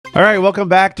All right, welcome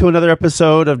back to another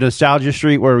episode of Nostalgia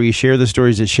Street, where we share the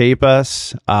stories that shape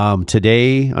us.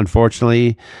 Today,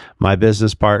 unfortunately, my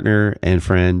business partner and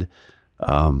friend,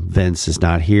 Vince, is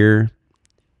not here.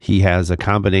 He has a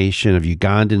combination of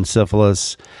Ugandan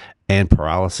syphilis and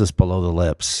paralysis below the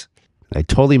lips. I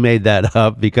totally made that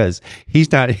up because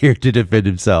he's not here to defend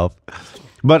himself.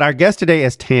 But our guest today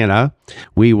is Tanna.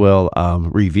 We will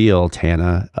reveal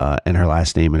Tanna and her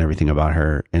last name and everything about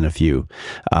her in a few.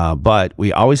 But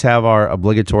we always have our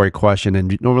obligatory question.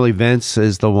 And normally Vince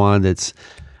is the one that's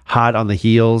hot on the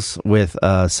heels with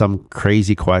some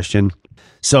crazy question.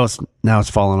 So now it's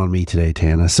falling on me today,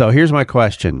 Tanna. So here's my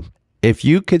question. If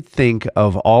you could think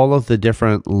of all of the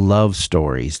different love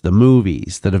stories, the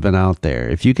movies that have been out there,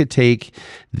 if you could take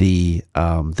the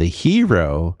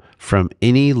hero from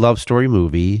any love story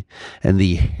movie and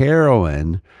the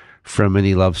heroine from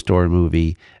any love story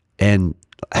movie and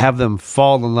have them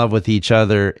fall in love with each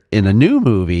other in a new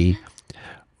movie,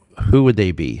 who would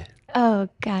they be? Oh,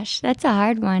 gosh, that's a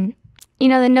hard one. You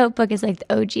know, The Notebook is like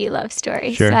the OG love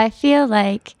story. Sure. So I feel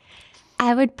like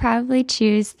I would probably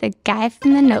choose the guy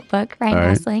from The Notebook,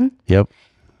 Ryan Gosling. Yep.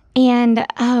 And,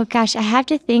 oh, gosh, I have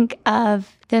to think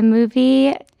of the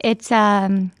movie. It's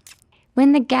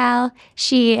when the gal,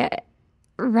 she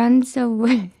runs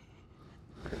away.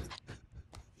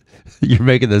 You're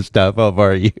making this stuff up,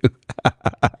 are you? I'm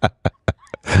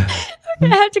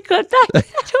going to have to clip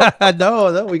that.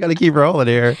 No, we got to keep rolling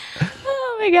here.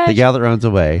 Oh, my gosh. The gal that runs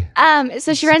away.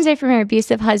 So she runs away from her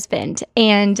abusive husband,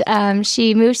 and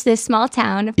she moves to this small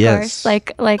town, of course,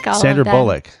 like all Sandra of them.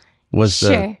 Bullock was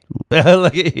Sure.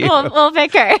 Look at you. We'll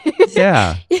pick her.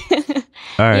 Yeah.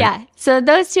 All right. Yeah. So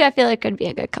those two, I feel like, could be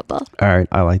a good couple. All right.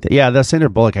 I like that. Yeah, the Sandra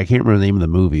Bullock. I can't remember the name of the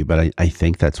movie, but I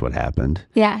think that's what happened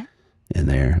Yeah. in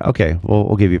there. Okay.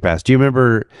 We'll give you a pass. Do you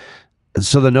remember?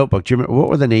 So The Notebook. Do you remember what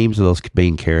were the names of those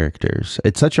main characters?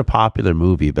 It's such a popular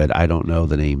movie, but I don't know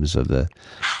the names of the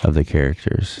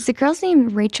characters. Is the girl's name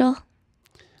Rachel?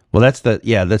 Well, that's the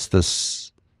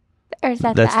Or is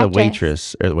that that's the the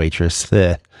waitress or the waitress.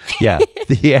 The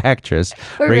actress.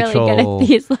 We're Rachel, really good at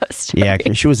these love stories. Yeah,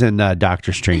 she was in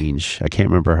Doctor Strange. I can't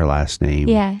remember her last name.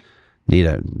 Yeah.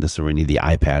 This is where we need the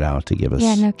iPad out to give us.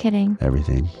 Yeah, no kidding.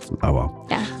 Everything. Oh well.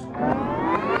 Yeah.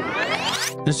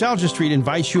 Nostalgia Street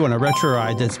invites you on a retro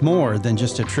ride that's more than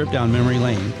just a trip down memory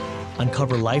lane,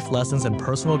 Uncover life lessons and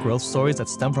personal growth stories that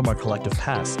stem from our collective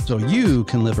past. so you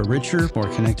can live a richer, more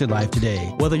connected life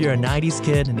today. Whether you're a 90s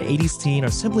kid, an 80s teen, or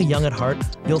simply young at heart,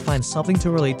 you'll find something to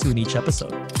relate to in each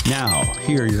episode. Now,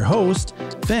 here are your hosts,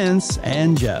 Vince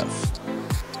and Jeff.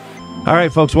 All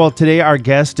right, folks. Well, today our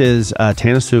guest is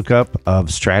Tanna Soukup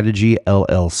of Strategie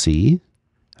LLC,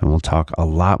 and we'll talk a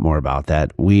lot more about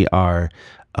that. We are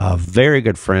very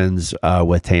good friends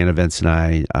with Tanna, Vince, and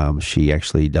I. She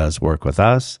actually does work with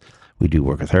us. We do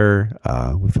work with her.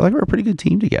 We feel like we're a pretty good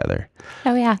team together.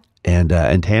 Oh, yeah. And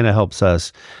Tanna helps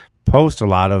us post a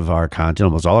lot of our content,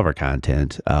 almost all of our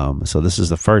content. So this is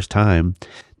the first time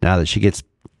now that she gets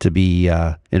to be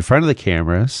in front of the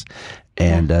cameras.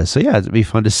 And it'd be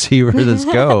fun to see where this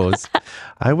goes.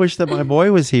 I wish that my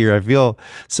boy was here.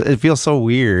 It feels so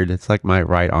weird. It's like my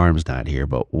right arm's not here,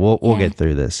 but we'll get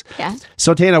through this. Yeah.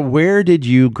 So Tanna, where did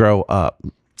you grow up?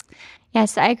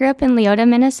 Yes, I grew up in Leota,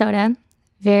 Minnesota.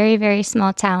 Very, very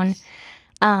small town.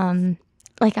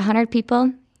 Like 100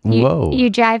 people. Whoa. You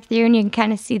drive through and you can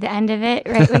kind of see the end of it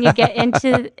right when you get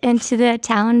into the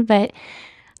town. But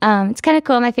it's kind of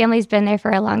cool. My family's been there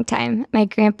for a long time. My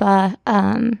grandpa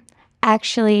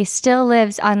actually still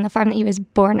lives on the farm that he was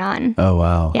born on. Oh,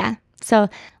 wow. Yeah. So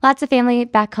lots of family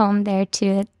back home there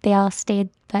too. They all stayed,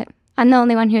 but I'm the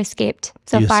only one who escaped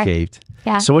so You far. escaped.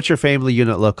 Yeah. So what's your family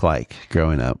unit look like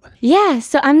growing up? Yeah.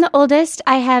 So I'm the oldest.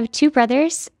 I have 2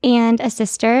 brothers and a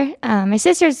sister. My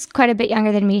sister's quite a bit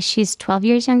younger than me. She's 12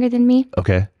 years younger than me.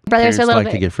 Okay. Brothers are a little like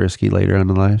bit. to get frisky later on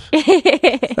in life?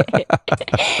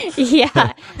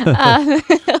 Yeah.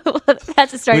 Well,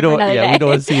 that's a story for another day. We don't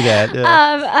want to see that.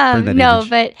 No,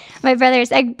 but my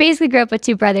brothers, I basically grew up with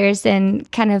 2 brothers and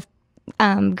kind of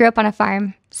grew up on a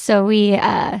farm. So we,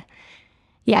 I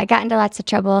got into lots of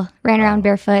trouble, ran around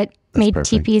barefoot, made perfect.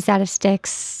 teepees out of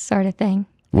sticks, sort of thing.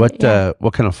 What kind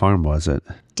of farm was it?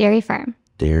 Dairy farm.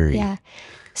 Dairy. Yeah.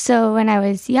 So when I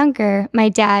was younger, my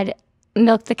dad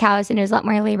milked the cows and it was a lot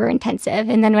more labor intensive.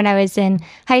 And then when I was in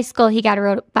high school, he got a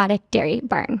robotic dairy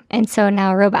barn. And so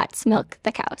now robots milk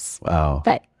the cows. Wow.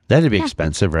 But that'd be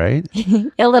expensive, right?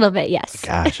 a little bit, yes.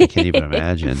 Gosh, I can't even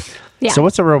imagine. Yeah. So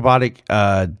what's a robotic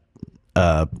milker?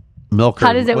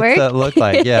 How does it work? What's that look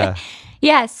like? Yeah.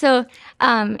 Yeah, so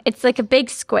it's like a big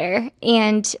square,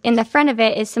 and in the front of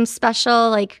it is some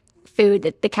special like food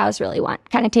that the cows really want.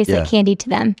 Kind of tastes like candy to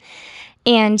them.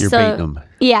 And You're baiting them.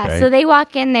 Yeah, right? so they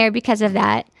walk in there because of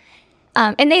that.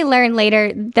 And they learn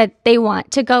later that they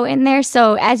want to go in there.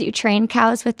 So as you train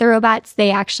cows with the robots,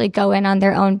 they actually go in on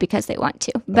their own because they want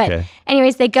to. But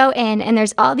anyways, they go in and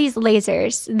there's all these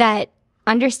lasers that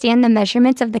understand the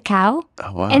measurements of the cow.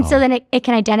 Oh, wow. And so then it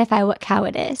can identify what cow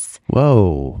it is.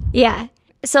 Whoa. Yeah.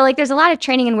 So like there's a lot of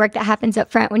training and work that happens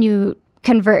up front when you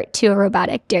convert to a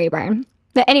robotic dairy barn.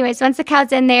 But anyways, once the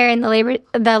cow's in there and the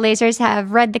lasers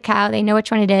have read the cow, they know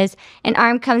which one it is, an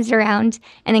arm comes around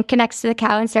and then connects to the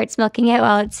cow and starts milking it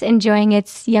while it's enjoying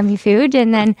its yummy food.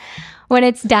 And then when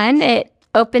it's done, it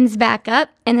opens back up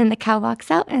and then the cow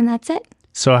walks out and that's it.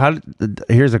 So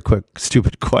here's a quick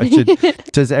stupid question.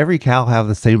 Does every cow have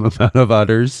the same amount of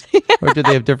udders or do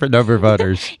they have different number of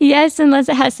udders? Yes, unless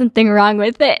it has something wrong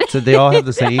with it. So they all have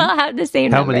the same? They all have the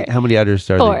same number. How many udders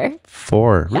are there?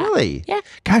 4. Yeah. Really? Yeah.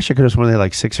 Gosh, I could have sworn they had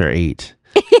like 6 or 8.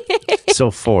 So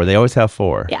 4. They always have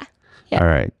 4. Yeah. All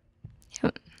right.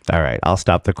 All right. I'll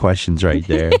stop the questions right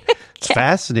there. It's a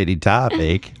fascinating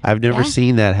topic. I've never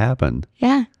seen that happen.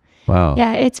 Yeah. Wow.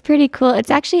 Yeah, it's pretty cool.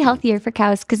 It's actually healthier for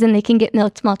cows because then they can get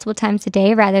milked multiple times a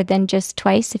day rather than just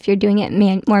twice if you're doing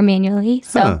it more manually.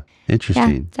 So interesting.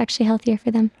 Yeah, it's actually healthier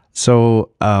for them. So,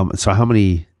 so how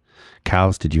many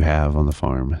cows did you have on the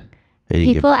farm?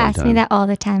 People ask me that all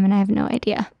the time, and I have no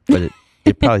idea. But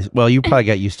it probably you probably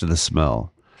got used to the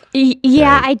smell.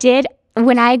 Yeah, right? I did.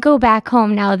 When I go back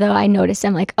home now, though, I notice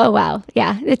I'm like, oh wow,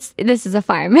 yeah, this is a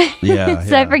farm. Yeah.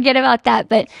 So I forget about that.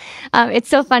 But it's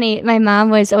so funny. My mom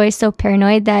was always so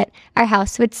paranoid that our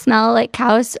house would smell like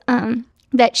cows.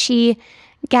 That she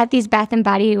got these Bath and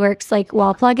Body Works like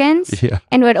wall plugins,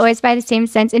 and would always buy the same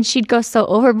scents. And she'd go so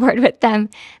overboard with them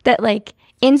that like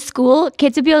in school,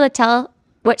 kids would be able to tell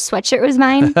what sweatshirt was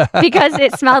mine because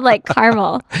it smelled like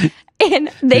caramel.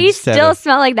 And they still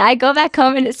smell like that. I go back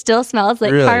home and it still smells like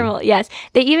caramel. Yes.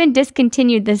 They even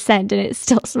discontinued the scent and it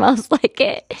still smells like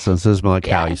it. So instead of smell like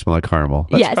cow, you smell like caramel.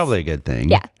 That's probably a good thing.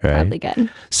 Yeah, right? probably good.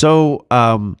 So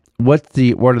what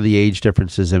are the age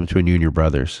differences in between you and your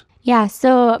brothers? Yeah,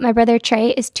 so my brother Trey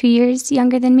is 2 years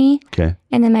younger than me. Okay.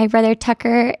 And then my brother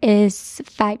Tucker is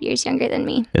 5 years younger than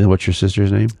me. And what's your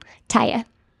sister's name? Taya.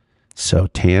 So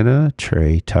Tanna,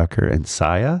 Trey, Tucker, and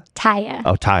Saya? Taya.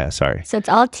 Oh, Taya, sorry. So it's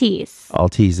all T's. All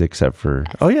T's except for,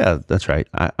 oh yeah, that's right.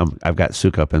 I've got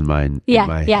Soukup in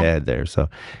my head there. So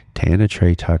Tanna,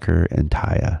 Trey, Tucker, and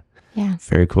Taya. Yeah.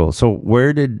 Very cool. So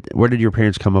where did your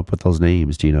parents come up with those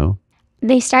names? Do you know?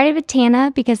 They started with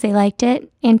Tanna because they liked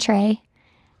it, and Trey.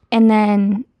 And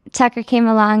then Tucker came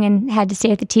along and had to stay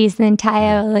with the T's. And then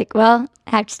Taya was like, well,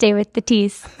 I have to stay with the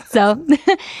T's. So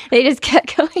they just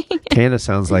kept going. Tanna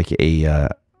sounds like a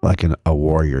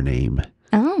warrior name.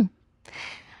 Oh.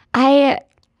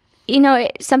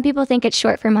 Some people think it's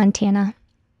short for Montana.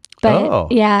 But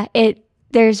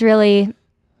there's really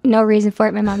no reason for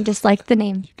it. My mom just liked the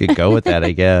name. You could go with that,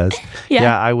 I guess.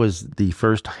 Yeah, I was the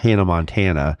first Hannah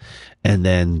Montana, and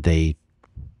then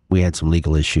we had some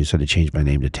legal issues, so to change my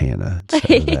name to Tanna. So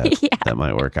that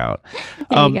might work out.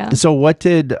 There you go. So what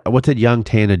did young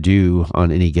Tanna do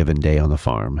on any given day on the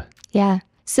farm? Yeah.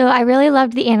 So I really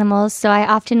loved the animals, so I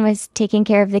often was taking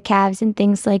care of the calves and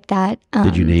things like that.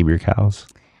 Did you name your cows?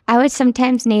 I would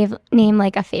sometimes name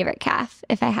like a favorite calf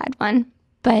if I had one.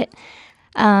 But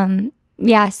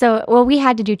we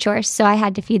had to do chores, so I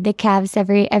had to feed the calves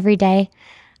every day.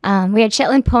 We had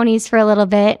Shetland ponies for a little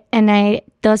bit, and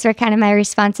those were kind of my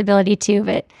responsibility too,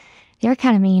 but they were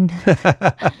kind of mean.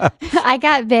 I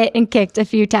got bit and kicked a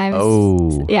few times.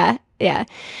 Oh. Yeah.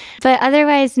 But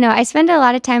otherwise, no, I spent a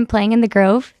lot of time playing in the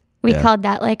grove. We called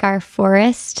that like our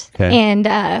forest. Okay.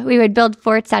 And we would build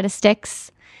forts out of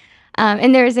sticks.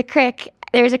 And there was a creek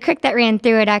that ran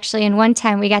through it actually, and one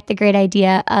time we got the great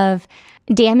idea of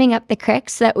damming up the creek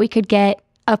so that we could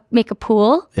make a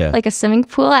pool, like a swimming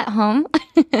pool at home.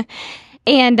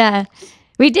 And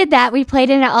we did that. We played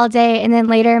in it all day. And then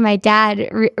later my dad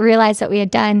realized what we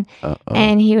had done.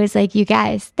 And he was like, you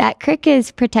guys, that creek is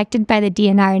protected by the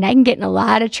DNR and I can get in a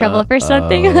lot of trouble for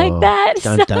something like that.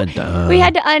 Dun, dun, dun. We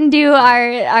had to undo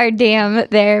our dam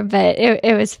there, but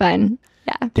it was fun.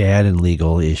 Yeah. Dad and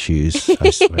legal issues,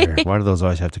 I swear. Why do those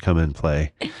always have to come in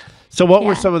play? So what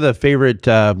were some of the favorite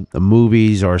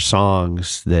movies or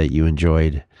songs that you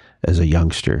enjoyed as a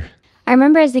youngster? I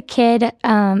remember as a kid,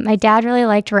 my dad really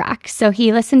liked rock. So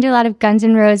he listened to a lot of Guns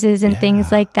N' Roses and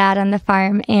things like that on the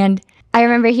farm. And I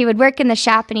remember he would work in the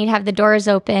shop and he'd have the doors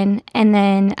open. And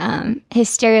then his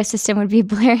stereo system would be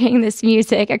blaring this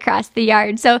music across the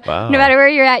yard. So no matter where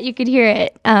you're at, you could hear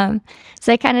it. And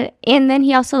then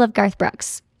he also loved Garth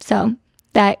Brooks. So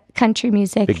that country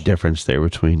music. Big difference there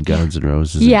between Guns N'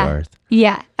 Roses and Garth.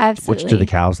 Yeah, absolutely. Which do the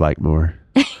cows like more?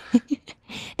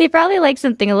 They probably like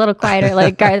something a little quieter,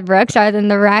 like Garth Brooks, rather than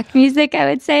the rock music, I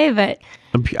would say. But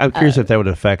I'm curious if that would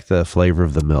affect the flavor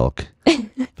of the milk.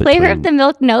 flavor of the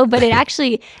milk, no, but it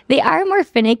actually, they are more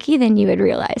finicky than you would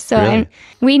realize. So Really?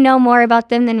 we know more about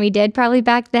them than we did probably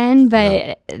back then,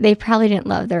 but they probably didn't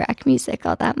love the rock music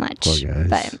all that much. Poor guys.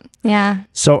 But yeah.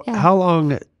 So how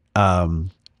long,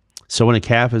 so when a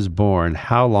calf is born,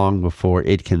 how long before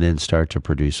it can then start to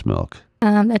produce milk?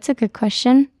 That's a good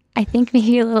question. I think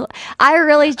maybe a little. I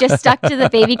really just stuck to the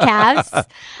baby calves.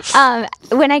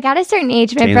 When I got a certain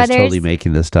age, my Tanna's brothers totally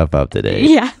making this stuff up today.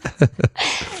 Yeah.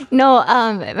 No,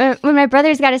 when my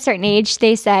brothers got a certain age,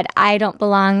 they said, I don't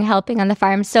belong helping on the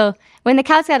farm. So when the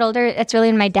cows got older, that's really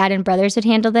when my dad and brothers would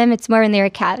handle them. It's more when they were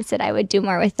calves that I would do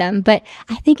more with them. But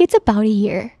I think it's about a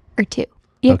year or two.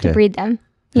 You have to breed them,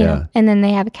 you know, and then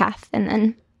they have a calf.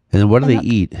 And then what do they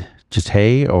eat? Just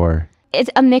hay or? It's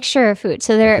a mixture of food.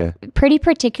 So they're pretty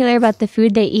particular about the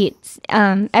food they eat.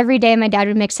 Every day, my dad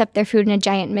would mix up their food in a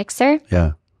giant mixer.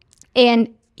 Yeah. And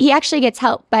he actually gets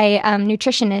help by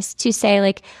nutritionists to say,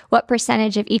 like, what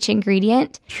percentage of each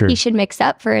ingredient he should mix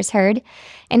up for his herd.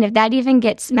 And if that even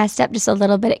gets messed up just a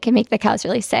little bit, it can make the cows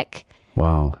really sick.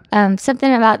 Wow.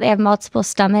 Something about they have multiple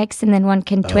stomachs and then one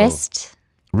can twist.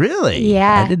 Really?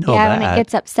 Yeah. I didn't know that. When it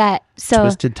gets upset. So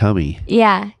Twisted tummy.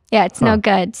 Yeah. Yeah, it's no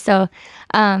good. So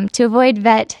to avoid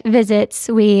vet visits,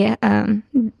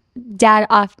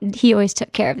 Dad he always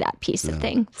took care of that piece of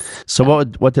things. So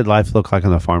what did life look like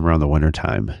on the farm around the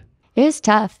wintertime? It was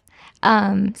tough,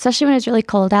 especially when it's really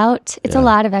cold out. It's a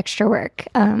lot of extra work.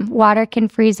 Water can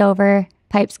freeze over.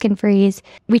 Pipes can freeze.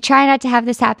 We try not to have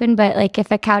this happen, but like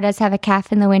if a cow does have a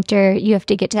calf in the winter, you have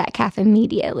to get to that calf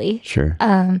immediately. Sure.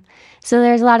 So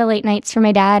there's a lot of late nights for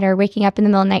my dad, or waking up in the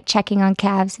middle of the night checking on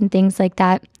calves and things like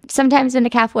that. Sometimes when a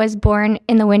calf was born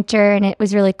in the winter and it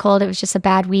was really cold, it was just a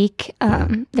bad week.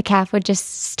 The calf would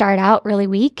just start out really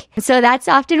weak. So that's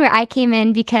often where I came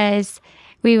in, because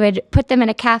we would put them in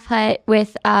a calf hut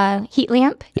with a heat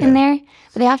lamp in there.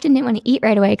 But they often didn't want to eat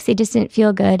right away because they just didn't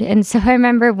feel good. And so I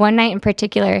remember one night in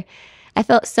particular, I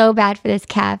felt so bad for this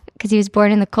calf because he was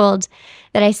born in the cold,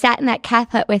 that I sat in that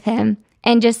calf hut with him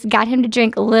and just got him to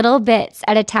drink little bits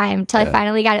at a time till I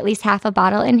finally got at least half a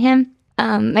bottle in him.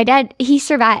 My dad, he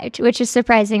survived, which is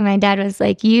surprising. My dad was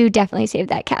like, you definitely saved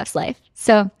that calf's life.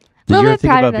 So a little bit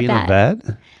proud about that. Did you ever think about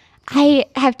being a vet? I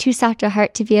have too soft a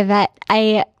heart to be a vet.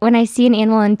 When I see an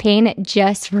animal in pain, it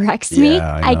just wrecks me.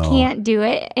 I can't do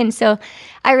it. And so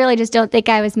I really just don't think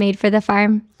I was made for the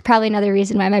farm. Probably another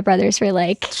reason why my brothers were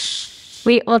like,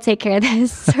 we'll take care of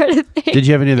this sort of thing. Did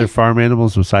you have any other farm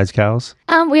animals besides cows?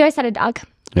 We always had a dog.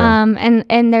 Yeah.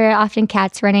 And there are often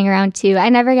cats running around too. I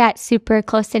never got super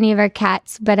close to any of our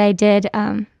cats, but I did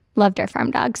loved our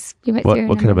farm dogs. What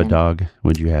kind of a dog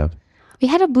would you have? We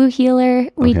had a blue heeler.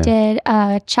 We did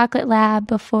a chocolate lab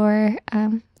before.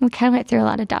 We kind of went through a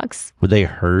lot of dogs. Would they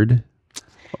herd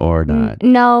or not?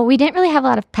 No, we didn't really have a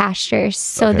lot of pastures,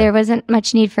 so there wasn't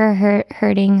much need for a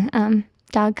herding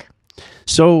dog.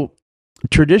 So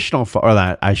traditional, or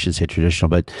that I should say traditional,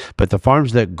 but the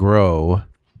farms that grow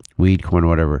weed, corn,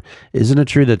 whatever, isn't it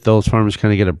true that those farmers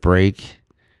kind of get a break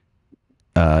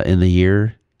in the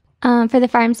year? For the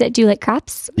farms that do like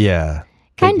crops? Yeah.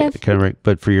 Kind of.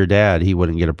 But for your dad, he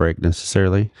wouldn't get a break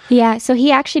necessarily. Yeah, so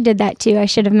he actually did that too. I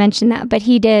should have mentioned that, but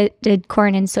he did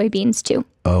corn and soybeans too.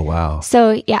 Oh wow!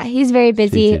 So yeah, he's very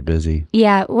busy. He's busy.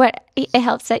 Yeah, it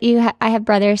helps that I have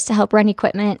brothers to help run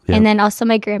equipment, and then also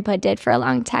my grandpa did for a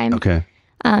long time. Okay.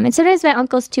 And sometimes my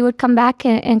uncles too would come back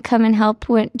and come and help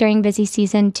during busy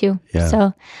season too. Yeah.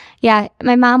 So yeah,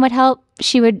 my mom would help.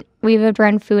 We would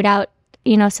run food out,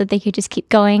 so they could just keep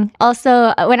going.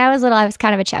 Also, when I was little, I was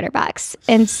kind of a chatterbox.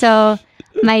 And so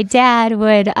my dad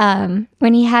would,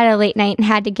 when he had a late night and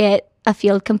had to get a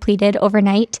field completed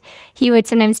overnight, he would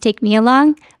sometimes take me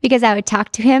along because I would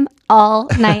talk to him all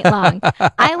night long.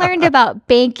 I learned about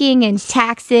banking and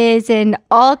taxes and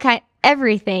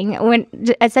everything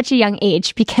at such a young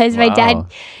age because my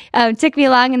dad took me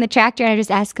along in the tractor and I just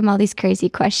asked him all these crazy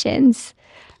questions.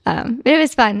 It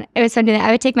was fun. It was fun doing that.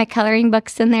 I would take my coloring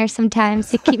books in there sometimes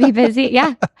to keep me busy.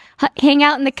 Yeah. Hang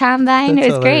out in the combine.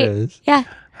 It was great. Yeah.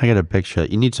 I got a picture.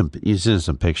 You send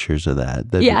some pictures of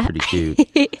that. That'd be pretty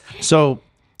cute. So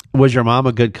was your mom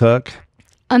a good cook?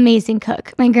 Amazing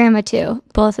cook. My grandma too.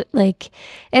 Both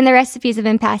and the recipes have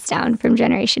been passed down from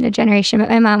generation to generation. But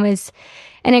my mom was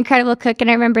an incredible cook.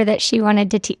 And I remember that she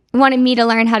wanted me to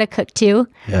learn how to cook too.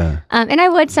 Yeah. And I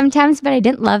would sometimes, but I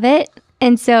didn't love it.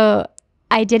 And so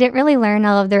I didn't really learn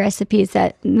all of the recipes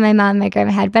that my mom and my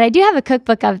grandma had, but I do have a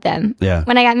cookbook of them. Yeah.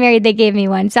 When I got married, they gave me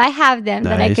one. So I have them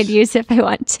that I could use if I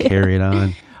want to. Carry it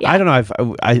on. I don't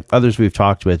know. Others we've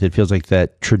talked with, it feels like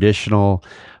that traditional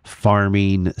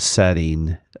farming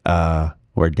setting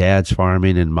where dad's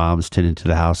farming and mom's tending to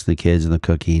the house and the kids and the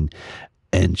cooking,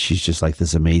 and she's just like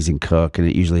this amazing cook, and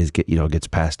it usually is gets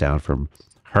passed down from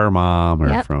her mom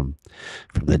or from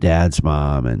the dad's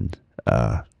mom, and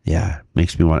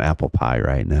makes me want apple pie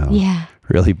right now. Yeah,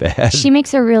 really bad. She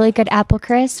makes a really good apple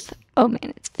crisp. Oh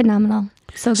man, it's phenomenal.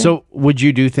 So good. So would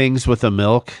you do things with the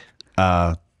milk?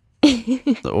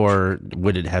 Or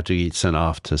would it have to get sent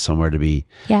off to somewhere to be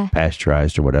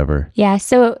pasteurized or whatever? Yeah,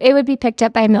 so it would be picked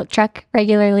up by a milk truck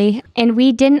regularly. And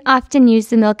we didn't often use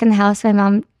the milk in the house. My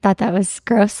mom thought that was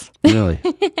gross. Really?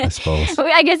 I suppose.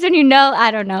 I guess when you know, I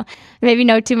don't know, maybe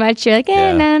know too much, you're like,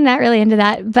 no, not really into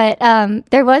that. But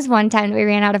there was one time that we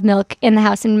ran out of milk in the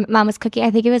house and mom was cooking.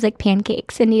 I think it was like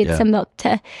pancakes and needed some milk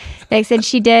to mix. And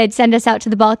she did send us out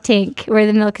to the bulk tank where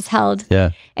the milk is held.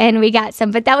 Yeah. And we got some,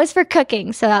 but that was for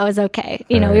cooking. So that was okay.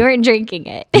 You know, we weren't drinking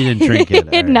it. You didn't drink it?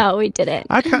 Right. No, we didn't.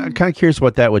 I'm kind of curious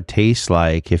what that would taste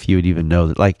like if you would even know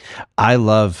that. Like, I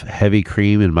love heavy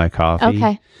cream in my coffee.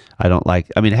 Okay. I don't like,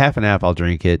 half and half I'll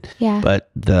drink it. Yeah. But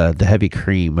the heavy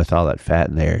cream with all that fat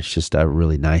in there, it's just a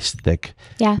really nice thick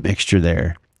mixture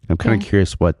there. I'm kind of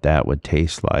curious what that would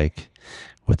taste like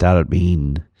without it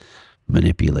being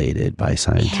manipulated by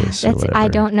scientists or whatever. I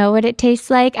don't know what it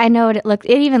tastes like. I know what it looks,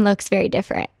 it even looks very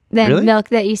different than milk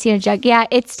that you see in a jug. Yeah,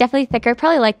 it's definitely thicker.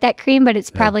 Probably like that cream, but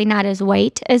it's probably not as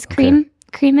white as cream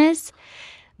is.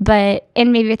 But,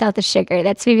 and maybe without the sugar.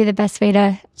 That's maybe the best way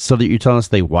to... So that you're telling us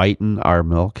they whiten our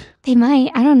milk? They might.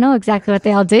 I don't know exactly what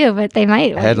they all do, but they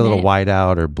might. Add a little white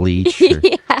out or bleach or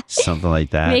something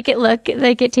like that. Make it look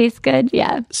like it tastes good,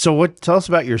 yeah. So tell us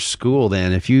about your school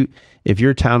then. If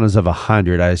your town is of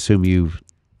 100, I assume you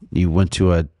went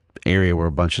to a area where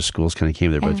a bunch of schools kind of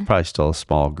came there, but it's probably still a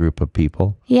small group of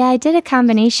people. Yeah, I did a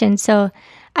combination. So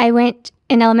I went,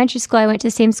 in elementary school, I went to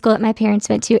the same school that my parents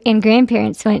went to and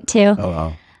grandparents went to. Oh,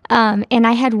 wow. And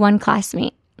I had one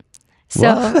classmate.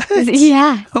 So,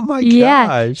 yeah. Oh my gosh.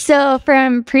 Yeah. So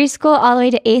from preschool all the way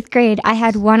to 8th grade, I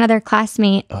had one other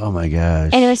classmate. Oh my gosh.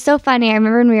 And it was so funny. I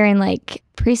remember when we were in like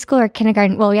preschool or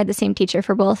kindergarten. Well, we had the same teacher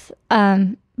for both.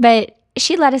 But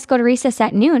she let us go to recess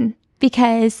at noon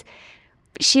because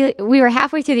we were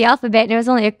halfway through the alphabet and it was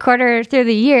only a quarter through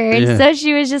the year. And so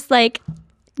she was just like,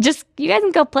 you guys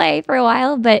can go play for a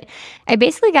while. But I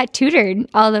basically got tutored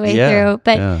all the way through.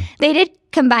 But they did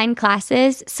combine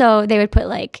classes. So they would put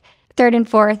like 3rd and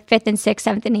 4th, 5th and 6th,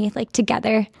 7th and 8th like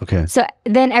together. Okay. So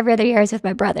then every other year I was with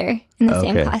my brother in the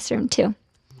same classroom too.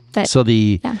 But so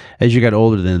as you got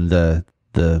older, then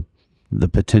the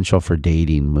potential for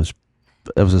dating was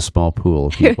a small pool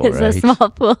of people, right? It was a small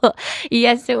pool.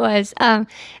 Yes, it was.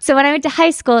 So when I went to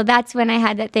high school, that's when I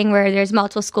had that thing where there's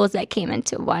multiple schools that came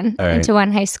into one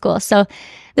high school. So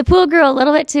the pool grew a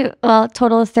little bit to,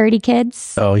 total of 30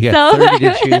 kids. Oh, yeah, 30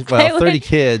 to choose. Well, 30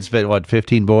 kids, but what,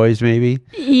 15 boys maybe?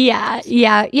 Yeah.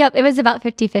 Yep, it was about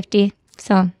 50-50.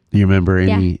 So... Do you remember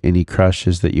any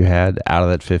crushes that you had out of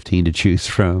that 15 to choose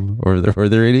from? Or were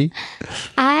there any?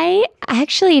 I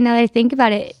actually, now that I think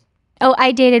about it,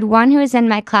 I dated one who was in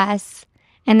my class,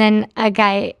 and then a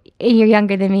guy a year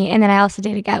younger than me, and then I also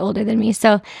dated a guy older than me.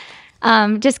 So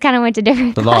just kind of went to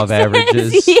different The law of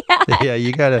averages. Yeah,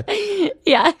 you got to.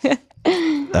 Yeah.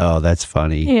 Oh, that's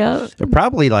funny. Yeah.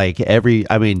 Probably like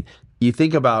you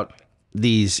think about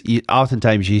these,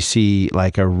 oftentimes you see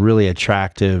like a really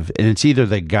attractive, and it's either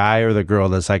the guy or the girl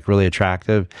that's like really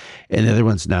attractive and the other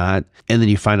one's not, and then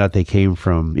you find out they came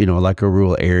from like a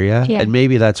rural area, and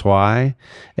maybe that's why.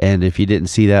 And if you didn't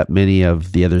see that many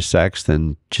of the other sex,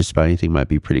 then just about anything might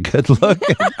be pretty good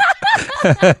looking.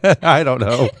 I don't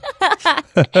know.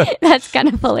 That's kind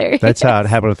of hilarious. That's how it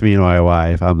happened with me and my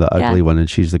wife. I'm the ugly one and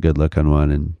she's the good looking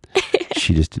one, and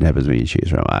she just didn't have as many to choose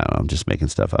from. I don't know, I'm just making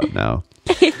stuff up now.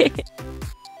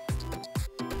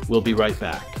 We'll be right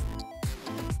back.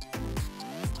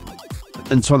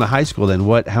 And so in the high school then,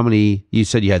 how many, you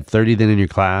said you had 30 then in your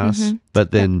class,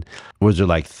 but then was there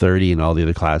like 30 in all the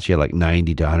other classes? You had like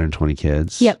 90 to 120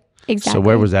 kids? Yep, exactly. So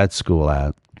where was that school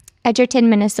at? Edgerton,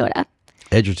 Minnesota.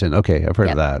 Edgerton, okay, I've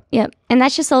heard of that. Yep, and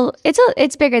that's just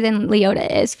it's bigger than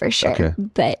Leota is for sure,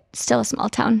 but still a small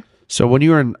town. So when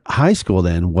you were in high school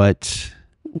then, what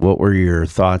were your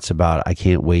thoughts about, I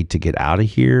can't wait to get out of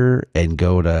here and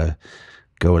go to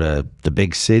the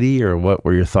big city, or what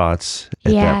were your thoughts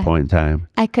at that point in time?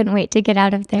 I couldn't wait to get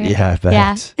out of there. Yeah, I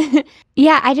bet. Yeah.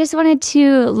 Yeah, I just wanted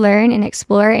to learn and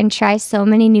explore and try so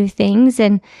many new things.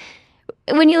 And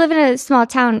when you live in a small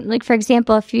town, like for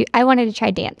example, I wanted to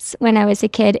try dance when I was a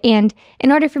kid, and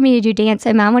in order for me to do dance,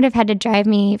 my mom would have had to drive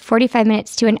me 45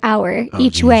 minutes to an hour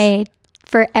each way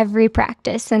for every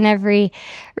practice and every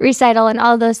recital and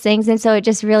all those things. And so it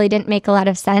just really didn't make a lot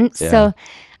of sense. Yeah. So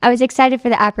I was excited for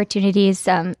the opportunities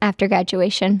after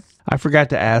graduation. I forgot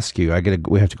to ask you.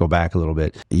 We have to go back a little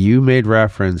bit. You made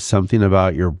reference something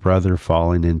about your brother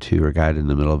falling into or got in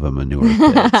the middle of a manure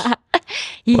pit.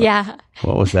 Yeah.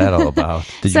 What was that all about?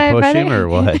 Did So you my push brother- him or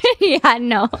what? Yeah,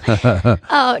 no.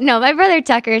 Oh, no. My brother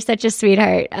Tucker is such a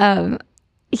sweetheart.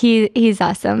 He's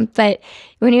awesome. But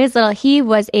when he was little, he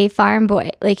was a farm boy.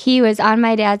 Like, he was on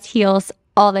my dad's heels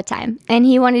all the time. And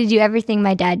he wanted to do everything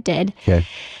my dad did. Okay.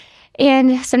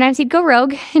 And sometimes he'd go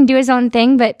rogue and do his own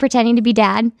thing, but pretending to be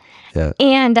dad. Yeah.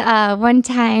 And one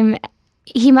time,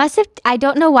 he must have, I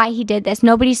don't know why he did this.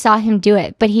 Nobody saw him do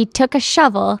it, but he took a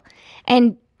shovel.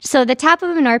 And so the top of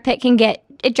a manure pit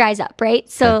it dries up, right?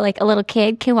 So like a little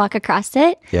kid can walk across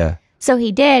it. Yeah. So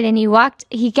he did, and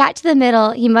he got to the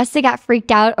middle. He must have got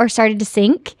freaked out or started to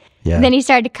sink. Yeah. Then he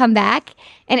started to come back.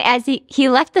 And as he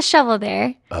left the shovel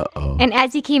there. Uh-oh. And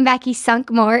as he came back, he sunk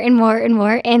more and more and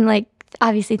more. And like,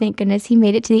 obviously, thank goodness he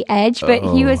made it to the edge, but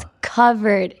he was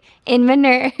covered in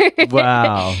manure.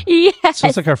 Wow. Yes. So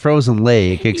it's like a frozen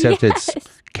lake, except it's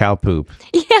cow poop.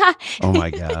 Yeah. Oh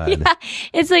my God. Yeah.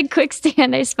 It's like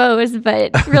quicksand, I suppose,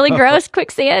 but really gross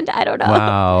quicksand. I don't know.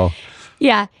 Wow.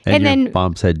 Yeah. And your then,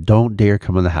 mom said, "Don't dare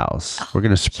come in the house. We're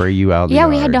going to spray you out in the yeah,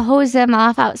 yard." we had to hose them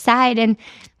off outside. And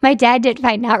my dad didn't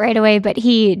find out right away, but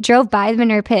he drove by the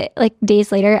manure pit like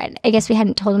days later. I guess we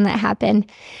hadn't told him that happened.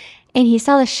 And he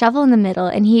saw the shovel in the middle,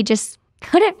 and he just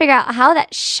couldn't figure out how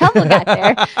that shovel got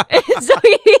there. So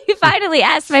he finally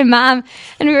asked my mom,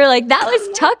 and we were like, "That was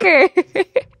Tucker."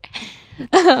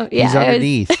 Yeah, He's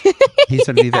underneath. He's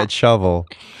underneath that shovel.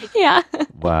 Yeah.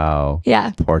 Wow.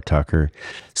 Yeah. Poor Tucker.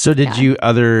 So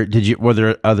were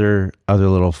there other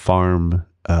little farm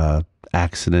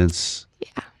accidents?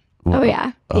 Yeah. Well, Oh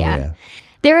yeah. Oh, Yeah.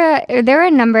 There were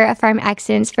a number of farm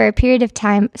accidents for a period of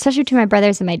time, especially between my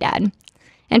brothers and my dad.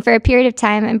 And for a period of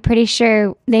time, I'm pretty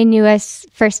sure they knew us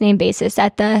first name basis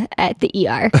at the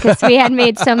ER because we had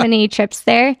made so many trips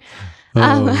there.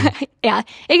 Yeah,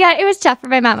 it was tough for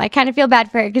my mom. I kind of feel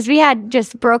bad for her because we had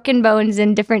just broken bones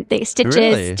and different things, stitches,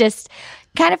 Really? just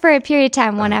kind of for a period of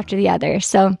time, one after the other.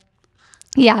 So,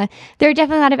 yeah, there were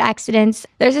definitely a lot of accidents.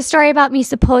 There's a story about me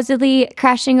supposedly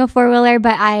crashing a four-wheeler,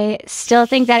 but I still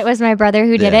think that it was my brother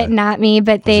who did Yeah. it, not me.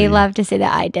 But they you? love to say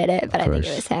that I did it, but I think it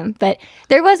course. was him. But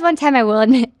there was one time, I will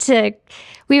admit,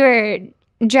 we were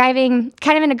driving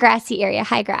kind of in a grassy area,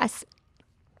 high grass,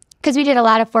 because we did a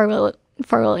lot of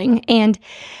four-wheeling, and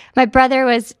my brother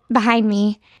was behind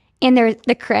me, and there was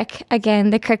the creek.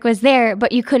 Again, the creek was there,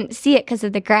 but you couldn't see it because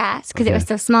of the grass, because it was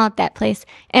so small at that place.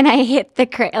 And I hit the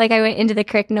creek, like I went into the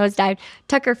creek, nosedived.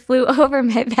 Tucker flew over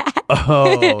my back.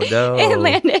 Oh no. And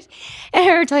landed. And I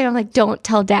remember telling him, I'm like, don't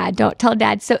tell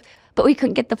dad. So, but we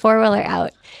couldn't get the four-wheeler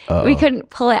out. Uh-oh. We couldn't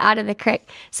pull it out of the creek.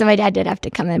 So my dad did have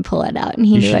to come and pull it out, and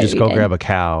he You knew should what just we go did. grab a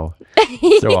cow,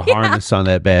 throw a harness on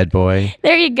that bad boy,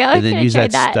 There you go. and then Could've use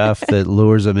tried that stuff that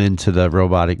lures them into the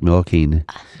robotic milking.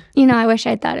 You know, I wish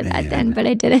I'd thought of that then, but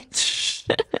I didn't.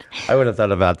 I would have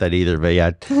thought about that either, but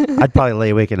yeah, I'd probably lay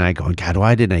awake at night going, God,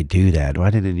 why didn't I do that? Why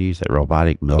didn't I use that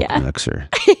robotic milk mixer?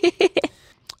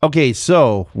 Okay,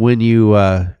 so when you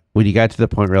got to the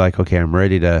point where you're like, okay, I'm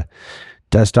ready to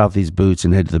dust off these boots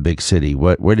and head to the big city,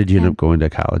 where did you end up going to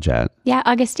college at? Yeah,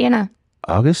 Augustana.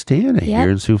 Augustana, Yep. here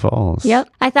in Sioux Falls. Yep.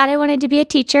 I thought I wanted to be a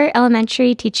teacher,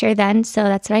 elementary teacher then. So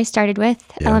that's what I started with,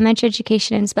 elementary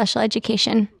education and special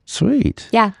education. Sweet.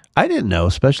 Yeah. I didn't know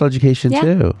special education Yeah.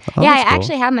 too. Oh, yeah, I that's cool.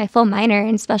 actually have my full minor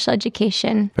in special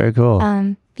education. Very cool.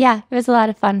 Yeah, it was a lot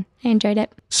of fun. I enjoyed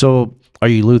it. So, are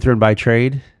you Lutheran by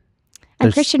trade? I'm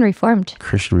There's- Christian Reformed.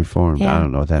 Christian Reformed. Yeah. I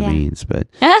don't know what that Yeah. means, but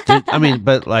I mean,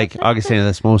 but like Augustana,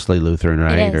 that's mostly Lutheran,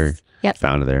 right? It is. Or Yep.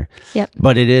 founded there. Yep.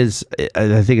 But it is.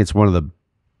 I think it's one of the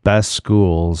best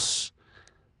schools.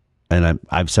 And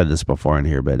I've said this before in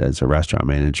here, but as a restaurant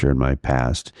manager in my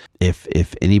past, if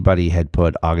anybody had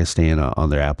put Augustana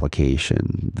on their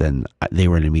application, then they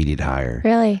were an immediate hire.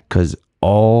 Really? Because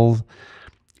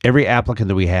every applicant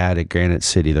that we had at Granite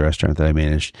City, the restaurant that I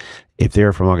managed, if they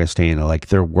were from Augustana, like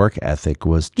their work ethic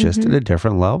was just at a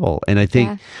different level. And I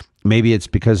think maybe it's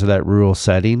because of that rural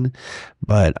setting,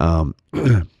 but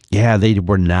yeah, they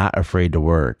were not afraid to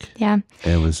work. Yeah.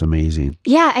 It was amazing.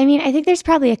 Yeah, I mean, I think there's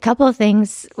probably a couple of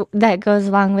things that goes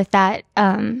along with that.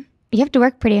 You have to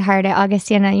work pretty hard at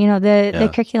Augustana. You know, the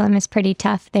curriculum is pretty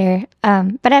tough there.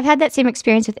 But I've had that same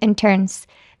experience with interns.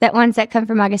 That ones that come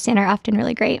from Augustana are often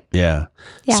really great. Yeah.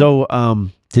 Yeah. So,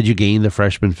 did you gain the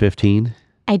freshman 15?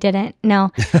 I didn't.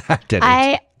 No. I didn't.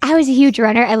 I was a huge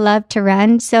runner. I loved to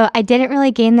run. So I didn't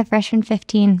really gain the freshman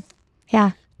 15.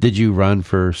 Yeah. Did you run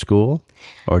for school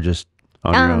or just?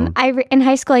 on your own? In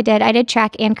high school, I did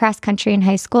track and cross country in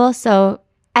high school. So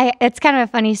it's kind of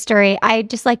a funny story. I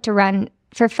just like to run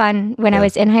for fun when I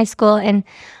was in high school. And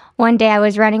one day I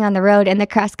was running on the road and the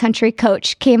cross country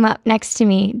coach came up next to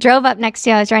me, drove up next to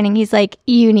me. I was running. He's like,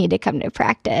 "You need to come to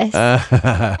practice."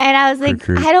 And I was like,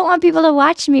 I don't want people to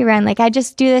watch me run. Like, I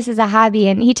just do this as a hobby.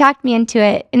 And he talked me into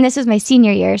it. And this was my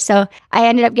senior year. So I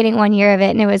ended up getting 1 year of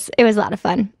it. And it was a lot of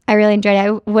fun. I really enjoyed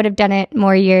it. I would have done it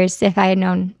more years if I had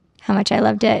known how much I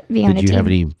loved it being on a team. Did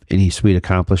you have any sweet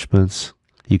accomplishments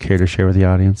you care to share with the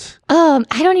audience?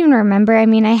 I don't even remember. I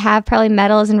mean, I have probably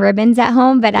medals and ribbons at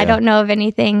home, but I don't know of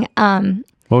anything.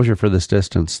 What was your furthest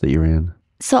distance that you ran?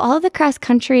 So all of the cross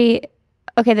country,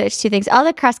 there's two things. All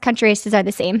the cross country races are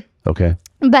the same. Okay.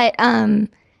 But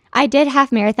I did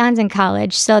half marathons in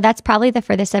college, so that's probably the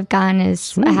furthest I've gone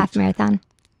is a half marathon.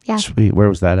 Yeah. Sweet. Where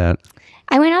was that at?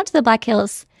 I went out to the Black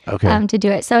Hills to do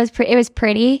it. So it was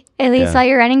pretty, at least while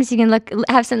you're running, so you can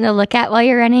have something to look at while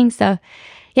you're running. So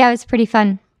yeah, it was pretty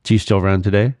fun. Do you still run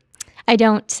today? I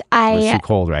don't. It's too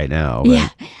cold right now. Yeah.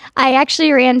 I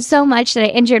actually ran so much that I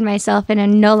injured myself and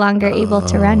I'm no longer able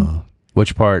to run.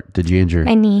 Which part did you injure?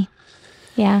 My knee.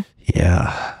 Yeah.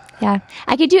 Yeah. Yeah.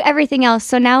 I could do everything else.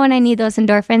 So now when I need those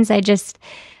endorphins, I just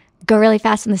go really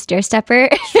fast on the stair stepper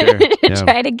to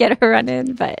try to get a run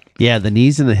in. But yeah, the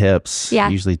knees and the hips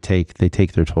usually take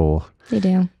their toll. They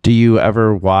do. Do you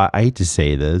ever watch? I hate to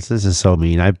say this. This is so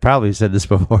mean. I've probably said this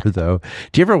before, though.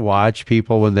 Do you ever watch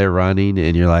people when they're running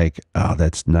and you're like, "Oh,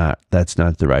 that's not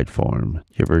the right form"?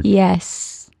 You ever?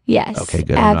 Yes. Okay,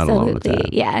 good. Absolutely. I'm not alone with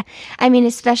that. Yeah. I mean,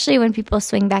 especially when people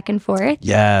swing back and forth.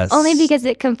 Yes. Only because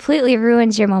it completely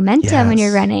ruins your momentum when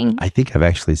you're running. I think I've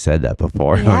actually said that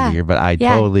before on here, but I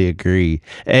totally agree.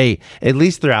 Hey, at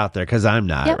least they're out there because I'm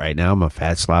not right now. I'm a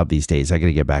fat slob these days. I got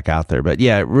to get back out there. But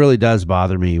yeah, it really does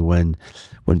bother me when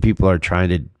people are trying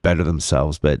to better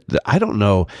themselves. But I don't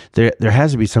know. There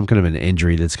has to be some kind of an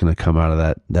injury that's going to come out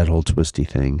of that whole twisty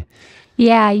thing.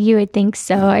 Yeah, you would think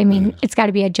so. I mean, it's got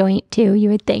to be a joint too, you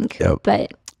would think. Yep.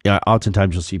 But yeah,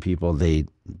 oftentimes you'll see people,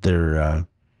 they're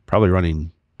probably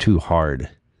running too hard.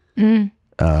 And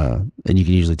you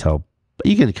can usually tell,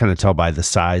 you can kind of tell by the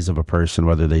size of a person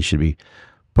whether they should be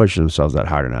pushing themselves that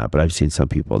hard or not. But I've seen some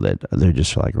people that they're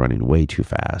just like running way too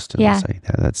fast. And it's like,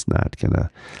 that's not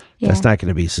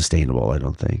gonna be sustainable, I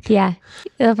don't think. Yeah.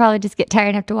 They'll probably just get tired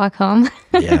enough to walk home.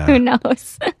 Yeah. Who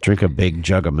knows? Drink a big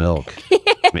jug of milk.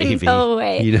 Maybe. No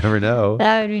way. You never know.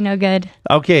 That would be no good.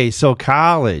 Okay, so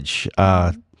college.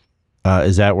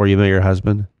 Is that where you met your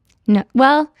husband? No.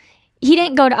 Well, he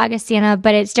didn't go to Augustana,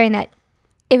 but it's during that.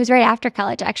 It was right after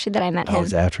college, actually, that I met him. Oh, it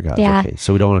was after college. Yeah. Okay,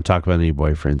 so we don't want to talk about any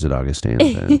boyfriends at Augustana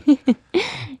then.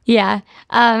 Yeah.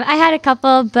 I had a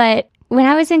couple, but when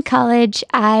I was in college,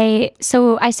 I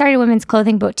started a women's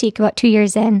clothing boutique about 2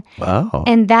 years in. Wow.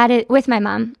 And that is with my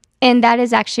mom. And that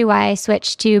is actually why I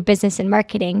switched to business and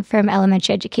marketing from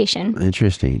elementary education.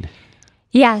 Interesting.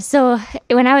 Yeah. So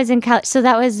when I was in college, so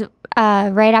that was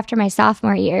right after my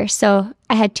sophomore year. So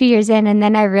I had 2 years in, and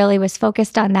then I really was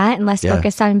focused on that and less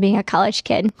focused on being a college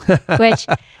kid, which,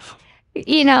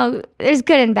 there's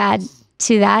good and bad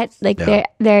to that. Like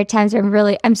there are times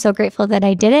where I'm so grateful that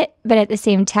I did it. But at the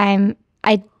same time,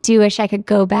 I do wish I could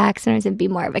go back sometimes and be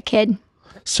more of a kid.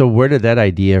 So where did that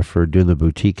idea for doing the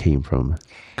boutique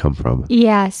come from?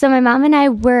 Yeah. So my mom and I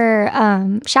were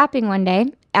shopping one day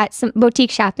at some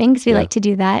boutique shopping because we like to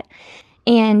do that.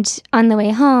 And on the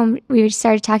way home, we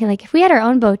started talking like, if we had our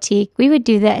own boutique, we would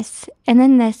do this and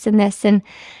then this and this. And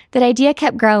that idea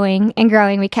kept growing and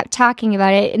growing. We kept talking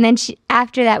about it. And then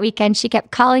after that weekend, she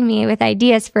kept calling me with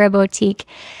ideas for a boutique.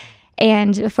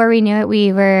 And before we knew it,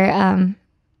 we were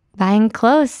buying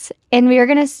clothes. And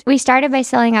we started by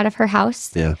selling out of her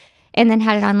house. Yeah. And then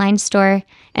had an online store.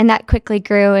 And that quickly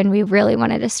grew. And we really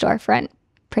wanted a storefront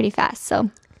pretty fast. So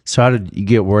how did you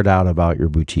get word out about your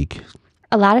boutique?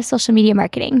 A lot of social media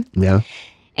marketing. Yeah.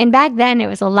 And back then, it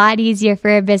was a lot easier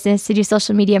for a business to do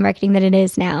social media marketing than it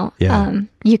is now. Yeah.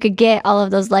 You could get all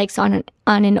of those likes on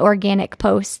an organic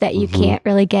post that you can't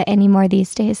really get anymore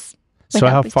these days. So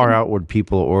how far out would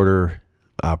people order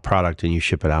product and you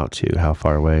ship it out to? How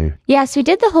far away? Yeah, so we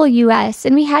did the whole U.S.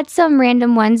 and we had some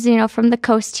random ones, from the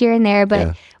coast here and there,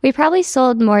 but we probably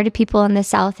sold more to people in the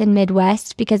South and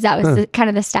Midwest because that was kind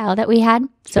of the style that we had,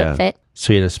 so it fit.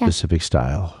 So you had a specific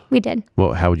style. We did.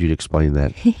 Well, how would you explain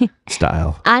that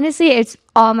style? Honestly, it's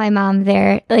all my mom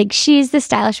there. Like, she's the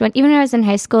stylish one. Even when I was in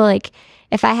high school, like,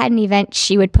 if I had an event,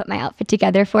 she would put my outfit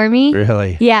together for me.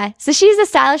 Really? Yeah. So she's the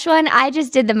stylish one. I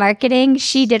just did the marketing.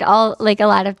 She did a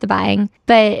lot of the buying.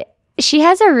 But she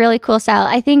has a really cool style.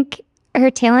 I think her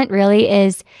talent really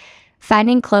is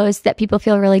finding clothes that people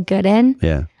feel really good in.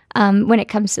 Yeah. when it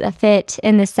comes to the fit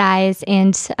and the size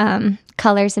and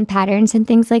colors and patterns and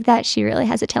things like that. She really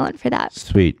has a talent for that.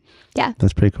 Sweet. Yeah.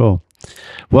 That's pretty cool.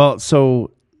 Well,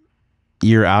 so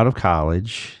you're out of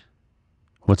college.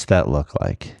 What's that look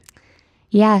like?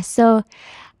 Yeah. So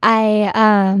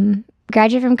I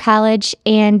graduated from college,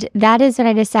 and that is when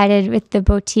I decided with the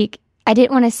boutique, I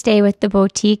didn't want to stay with the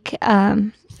boutique.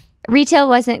 Retail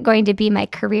wasn't going to be my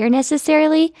career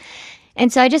necessarily.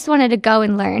 And so I just wanted to go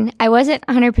and learn. I wasn't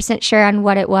 100% sure on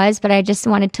what it was, but I just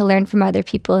wanted to learn from other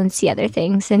people and see other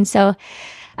things. And so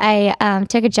I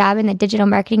took a job in the digital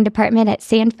marketing department at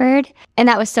Sanford. And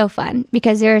that was so fun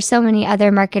because there were so many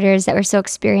other marketers that were so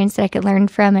experienced that I could learn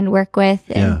from and work with.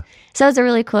 And so it was a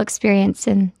really cool experience.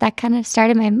 And that kind of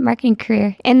started my marketing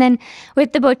career. And then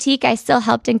with the boutique, I still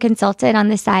helped and consulted on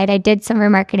the side. I did summer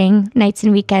marketing nights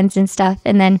and weekends and stuff.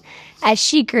 And then as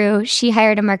she grew, she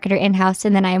hired a marketer in-house,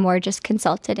 and then I more just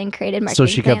consulted and created marketing So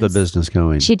she kept the business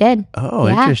going. She did. Oh,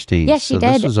 Yeah. interesting. Yeah, she so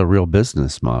did. This was a real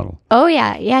business model. Oh,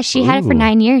 yeah. Yeah, she had it for Ooh.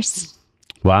 9 years.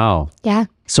 Wow. Yeah.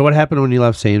 So what happened when you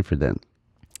left Sanford then?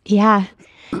 Yeah.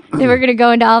 Then we're going to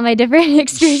go into all my different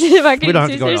experiences in marketing. We don't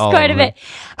have to go There's into all quite of a bit.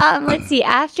 Let's see.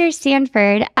 After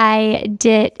Sanford, I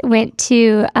went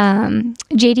to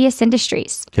JDS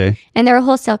Industries. Okay. And they're a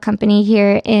wholesale company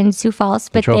here in Sioux Falls.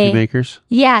 The trophy makers?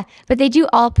 Yeah, but they do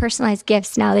all personalized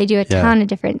gifts now. They do a ton of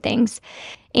different things.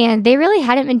 And they really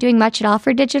hadn't been doing much at all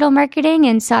for digital marketing.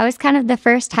 And so I was kind of the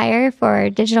first hire for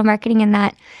digital marketing in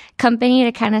that company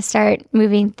to kind of start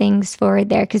moving things forward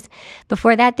there. Because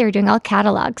before that, they were doing all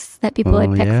catalogs that people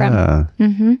would pick from.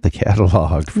 Mm-hmm. The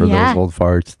catalog for those old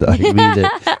farts. I mean,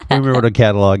 remember what a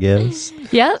catalog is?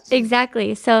 Yep,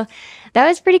 exactly. So that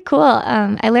was pretty cool.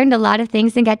 I learned a lot of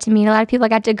things and got to meet a lot of people. I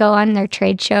got to go on their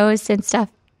trade shows and stuff.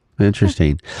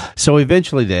 Interesting. So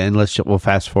eventually then, we'll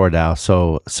fast forward now.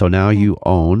 So now you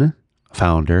owner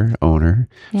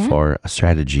for a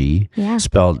Strategie,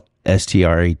 spelled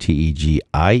Strategie.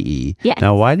 Yes.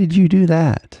 Now, why did you do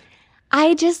that?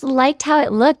 I just liked how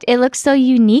it looked. It looked so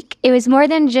unique. It was more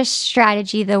than just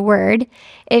strategy, the word.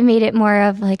 It made it more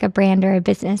of like a brand or a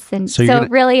business. And so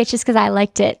really, it's just because I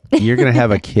liked it. You're going to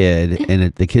have a kid,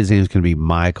 and the kid's name is going to be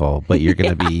Michael, but you're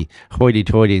going to be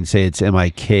hoity-toity and say it's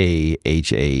Mikhalle.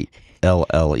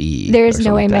 There's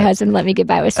no way my husband let me get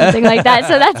by with something like that.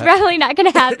 So that's probably not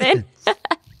going to happen.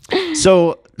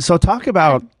 So talk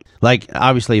about, like,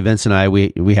 obviously Vince and I,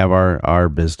 we have our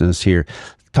business here.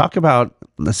 Talk about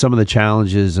some of the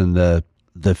challenges and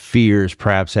the fears,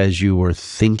 perhaps, as you were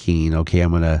thinking, okay,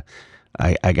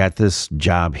 I got this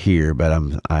job here,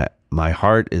 but my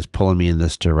heart is pulling me in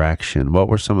this direction. What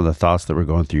were some of the thoughts that were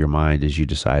going through your mind as you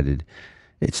decided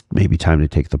it's maybe time to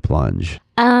take the plunge?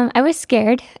 I was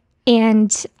scared,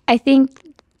 and I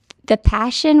think the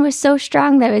passion was so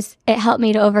strong that it helped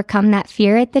me to overcome that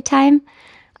fear at the time.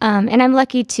 And I'm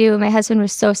lucky too. My husband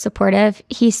was so supportive.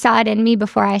 He saw it in me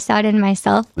before I saw it in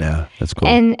myself. Yeah, that's cool.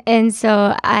 And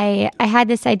so I had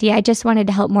this idea. I just wanted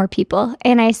to help more people.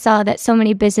 And I saw that so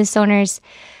many business owners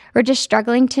were just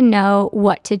struggling to know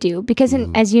what to do. Because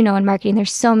as you know, in marketing,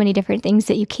 there's so many different things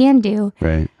that you can do.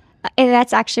 Right. And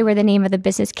that's actually where the name of the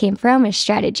business came from, is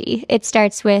Strategie. It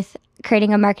starts with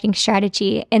creating a marketing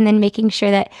strategy and then making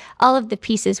sure that all of the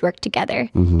pieces work together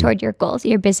toward your goals,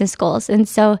 your business goals. And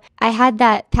so I had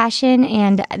that passion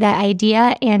and that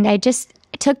idea, and I just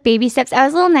took baby steps. I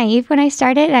was a little naive when I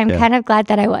started, and I'm kind of glad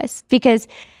that I was, because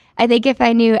I think if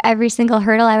I knew every single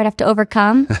hurdle I would have to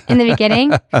overcome in the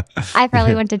beginning, I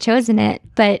probably wouldn't have chosen it.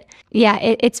 But yeah,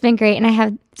 it's been great. And I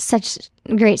have such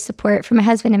great support from my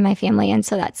husband and my family. And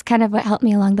so that's kind of what helped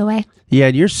me along the way. Yeah,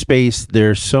 in your space,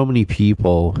 there's so many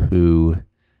people who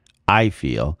I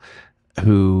feel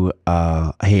hey,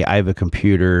 I have a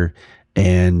computer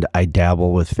and I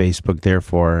dabble with Facebook.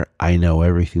 Therefore, I know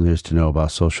everything there's to know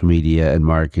about social media and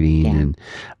marketing, and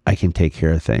I can take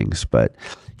care of things. But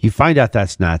you find out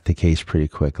that's not the case pretty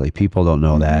quickly. People don't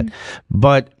know that.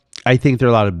 But I think there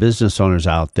are a lot of business owners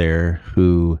out there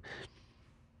who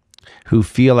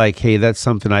feel like, hey, that's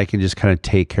something I can just kind of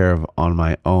take care of on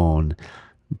my own.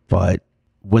 But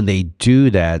when they do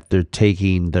that, they're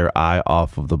taking their eye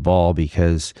off of the ball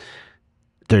because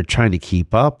they're trying to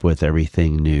keep up with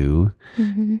everything new.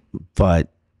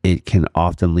 But it can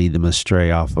often lead them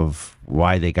astray off of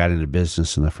why they got into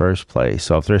business in the first place.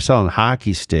 So if they're selling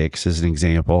hockey sticks, as an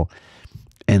example,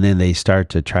 and then they start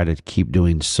to try to keep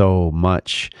doing so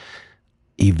much,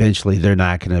 eventually they're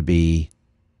not going to be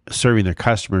serving their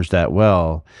customers that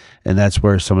well. And that's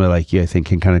where somebody like you, I think,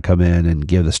 can kind of come in and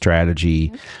give the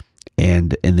strategy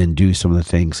and then do some of the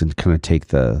things and kind of take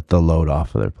the load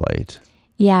off of their plate.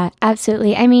 Yeah,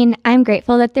 absolutely. I mean, I'm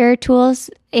grateful that there are tools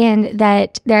and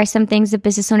that there are some things a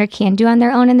business owner can do on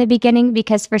their own in the beginning,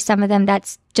 because for some of them,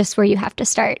 that's just where you have to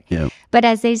start. Yeah. But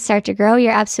as they start to grow,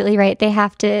 you're absolutely right.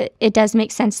 It does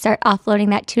make sense to start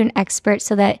offloading that to an expert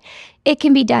so that it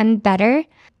can be done better.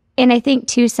 And I think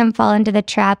too, some fall into the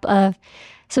trap of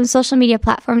some social media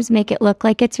platforms make it look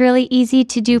like it's really easy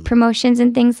to do promotions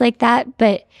and things like that.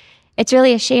 But it's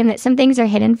really a shame that some things are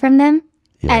hidden from them.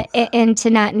 Yeah. And to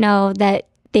not know that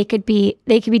they could be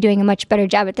doing a much better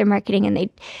job at their marketing,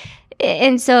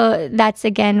 and so that's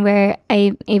again where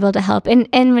I'm able to help. And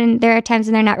when there are times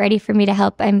when they're not ready for me to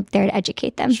help, I'm there to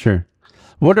educate them. Sure.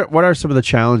 What are some of the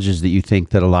challenges that you think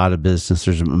that a lot of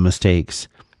businesses, mistakes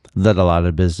that a lot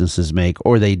of businesses make,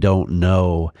 or they don't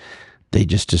know, they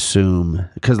just assume?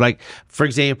 Because, like, for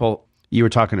example, you were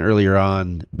talking earlier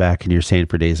on back in your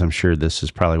Sanford days, I'm sure this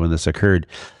is probably when this occurred,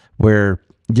 where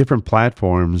different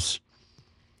platforms,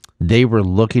 they were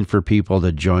looking for people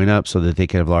to join up so that they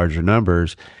could have larger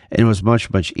numbers. And it was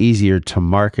much, much easier to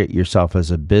market yourself as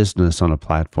a business on a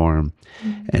platform.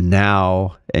 Mm-hmm. And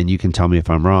now, and you can tell me if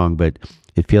I'm wrong, but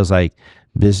it feels like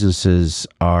businesses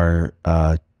are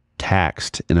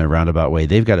taxed in a roundabout way.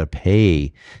 They've got to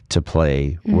pay to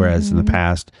play. Mm-hmm. Whereas in the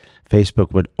past,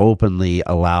 Facebook would openly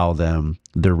allow them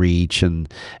the reach and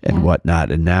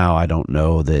whatnot. And now I don't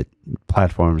know that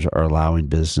platforms are allowing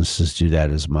businesses to do that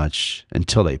as much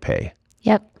until they pay.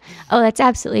 Yep. Oh, that's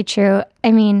absolutely true.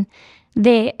 I mean,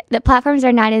 the platforms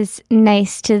are not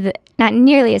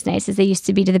nearly as nice as they used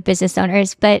to be to the business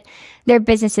owners, but they're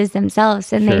businesses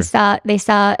themselves, and Sure. they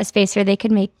saw a space where they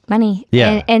could make money.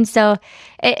 Yeah. And so,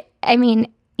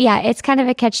 it's kind of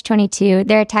a catch-22.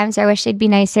 There are times where I wish they'd be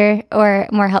nicer or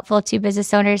more helpful to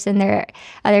business owners, and there are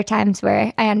other times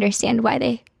where I understand why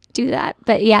they do that.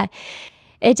 But yeah,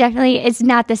 it definitely is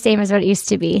not the same as what it used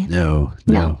to be. No,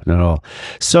 not at all.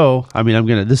 So, I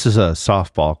mean, this is a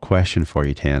softball question for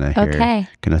you, Tanna. Here. Okay.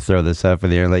 Gonna throw this up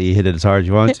in the air and let you hit it as hard as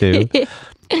you want to.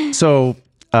 So,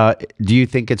 do you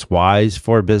think it's wise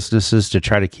for businesses to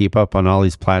try to keep up on all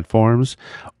these platforms,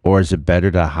 or is it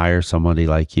better to hire somebody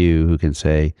like you who can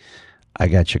say, I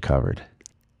got you covered?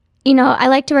 I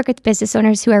like to work with business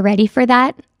owners who are ready for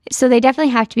that. So they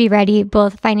definitely have to be ready,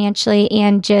 both financially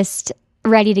and just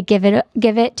ready to give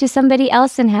it to somebody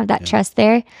else and have that trust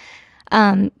there.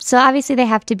 So obviously they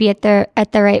have to be at the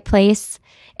right place.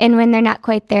 And when they're not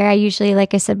quite there, I usually,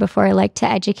 like I said before, I like to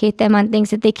educate them on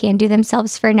things that they can do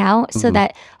themselves for now, so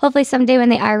that hopefully someday when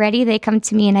they are ready, they come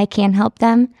to me and I can help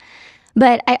them.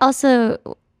 But I also,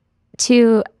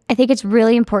 I think it's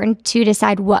really important to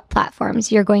decide what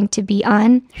platforms you're going to be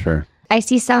on. Sure. I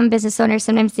see some business owners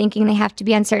sometimes thinking they have to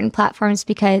be on certain platforms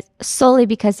solely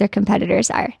because their competitors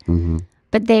are. Mm-hmm.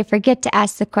 But they forget to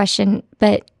ask the question,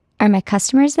 but are my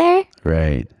customers there?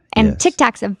 Right. And yes.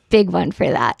 TikTok's a big one for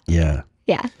that. Yeah.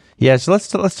 Yeah. Yeah. So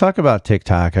let's talk about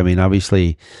TikTok. I mean,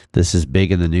 obviously this is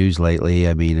big in the news lately.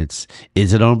 I mean,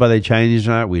 is it owned by the Chinese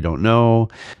or not? We don't know.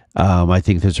 I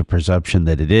think there's a presumption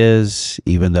that it is,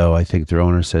 even though I think their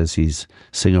owner says he's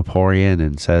Singaporean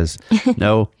and says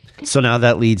no. So now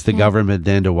that leads the government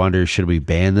then to wonder, should we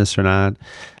ban this or not?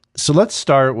 So let's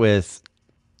start with,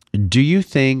 do you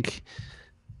think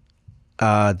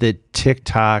that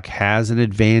TikTok has an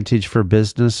advantage for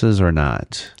businesses or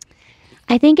not?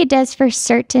 I think it does for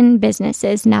certain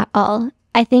businesses, not all.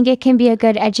 I think it can be a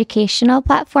good educational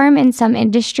platform in some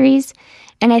industries.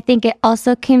 And I think it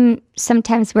also can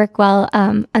sometimes work well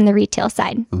on the retail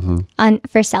side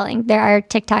for selling. There are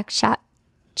TikTok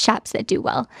shops that do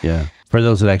well. Yeah. For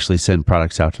those that actually send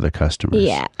products out to their customers.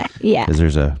 Yeah. Yeah. Because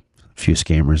there's a few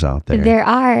scammers out there. There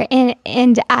are.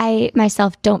 And I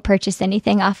myself don't purchase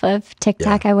anything off of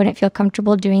TikTok. I wouldn't feel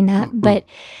comfortable doing that. But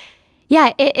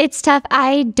yeah, it's tough.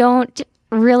 I don't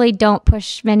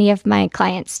push many of my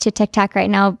clients to TikTok right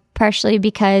now, partially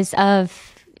because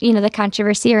of the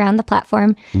controversy around the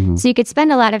platform. Mm-hmm. So you could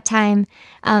spend a lot of time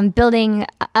building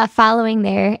a following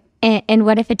there. And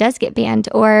what if it does get banned?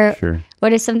 Or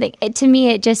what if something, to me,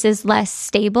 it just is less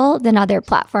stable than other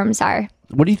platforms are.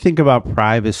 What do you think about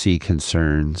privacy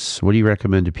concerns? What do you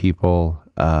recommend to people?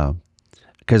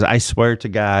 Because I swear to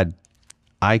God,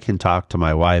 I can talk to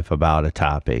my wife about a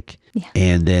topic. Yeah.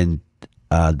 And then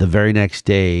the very next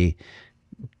day,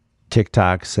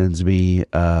 TikTok sends me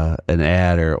an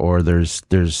ad, or there's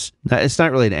it's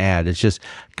not really an ad, it's just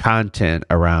content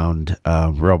around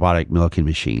robotic milking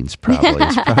machines. Probably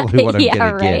it's probably what I'm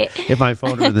gonna get if my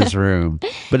phone were in this room.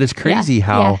 But it's crazy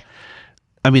how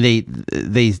I mean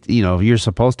they you're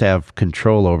supposed to have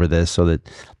control over this so that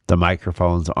the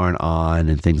microphones aren't on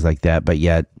and things like that, but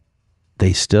yet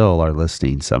they still are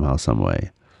listening somehow, some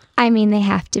way. I mean, they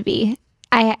have to be.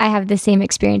 I have the same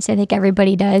experience. I think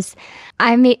everybody does.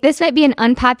 This might be an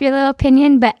unpopular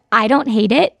opinion, but I don't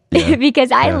hate it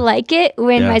because I like it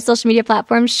when my social media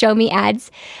platforms show me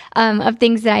ads of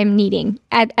things that I'm needing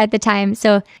at the time.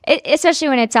 So especially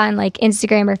when it's on like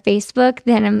Instagram or Facebook,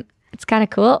 then it's kind of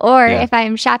cool. Or if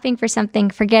I'm shopping for something,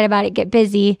 forget about it, get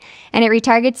busy, and it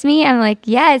retargets me, I'm like,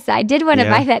 yes, I did want to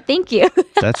buy that. Thank you.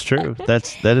 That's true.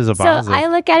 That is a positive. So I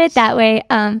look at it that way.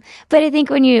 But I think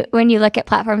when you look at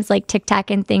platforms like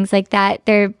TikTok and things like that,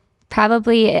 there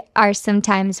probably are some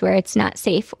times where it's not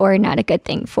safe or not a good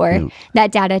thing for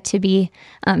that data to be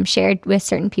shared with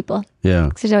certain people. Yeah,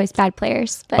 because there's always bad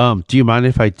players. But do you mind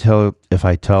if I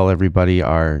tell everybody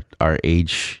our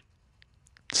age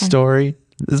story?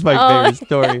 This is my favorite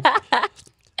story.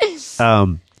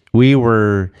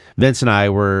 Vince and I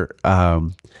were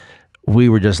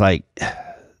just like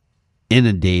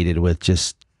inundated with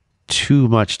just too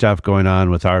much stuff going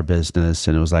on with our business.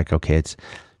 And it was like, okay, it's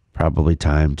probably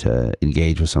time to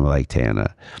engage with someone like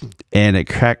Tanna. And it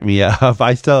cracked me up.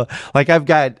 I still, like, I've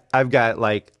got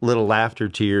like little laughter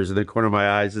tears in the corner of my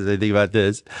eyes as I think about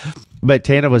this. But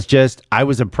Tanna was I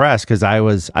was impressed because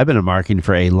I've been in marketing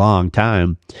for a long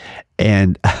time.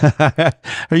 And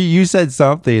you said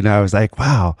something, and I was like,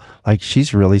 wow, like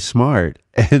she's really smart.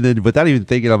 And then without even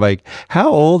thinking, I'm like, how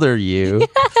old are you?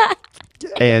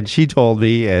 And she told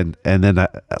me, and then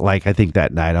I think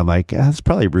that night, I'm like, that's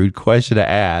probably a rude question to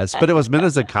ask. But it was meant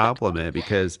as a compliment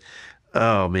because,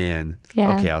 oh, man.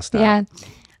 Yeah. Okay, I'll stop. Yeah.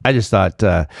 I just thought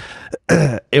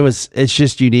it's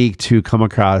just unique to come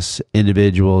across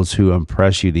individuals who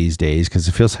impress you these days because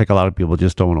it feels like a lot of people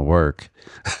just don't want to work.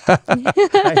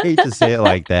 I hate to say it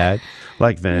like that.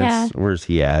 Like Vince, where's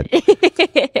he at?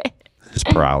 His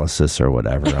paralysis or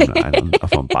whatever. I don't know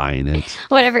if I'm buying it.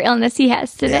 Whatever illness he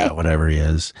has today. Yeah, whatever he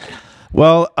is.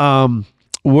 Well,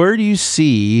 where do you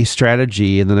see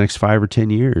Strategie in the next 5 or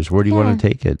 10 years? Where do you want to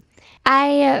take it?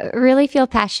 I really feel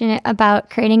passionate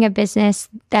about creating a business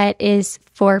that is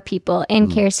for people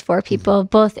and cares for people,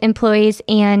 both employees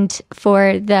and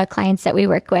for the clients that we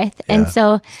work with. Yeah. And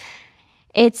so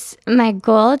it's my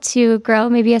goal to grow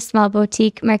maybe a small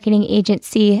boutique marketing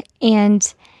agency.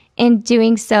 And in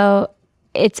doing so,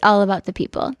 it's all about the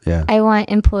people. Yeah. I want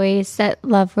employees that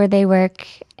love where they work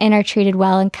and are treated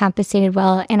well and compensated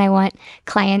well. And I want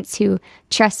clients who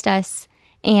trust us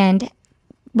and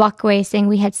walk away saying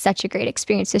we had such a great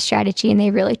experience with Strategie and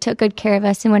they really took good care of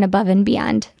us and went above and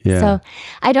beyond. Yeah. So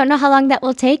I don't know how long that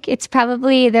will take. It's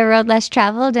probably the road less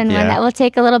traveled and one that will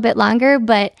take a little bit longer,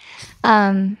 but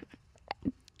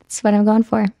it's what I'm going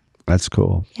for. That's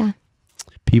cool. Yeah.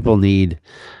 People need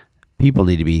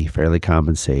to be fairly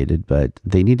compensated, but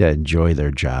they need to enjoy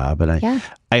their job. And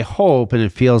I hope, and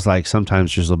it feels like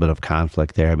sometimes there's a little bit of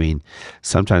conflict there. I mean,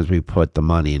 sometimes we put the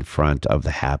money in front of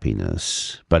the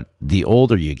happiness, but the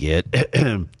older you get,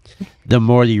 the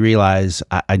more you realize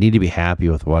I need to be happy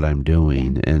with what I'm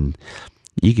doing. And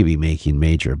you could be making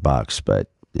major bucks,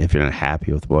 but if you're not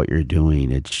happy with what you're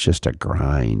doing, it's just a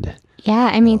grind.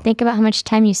 Yeah. I mean, think about how much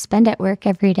time you spend at work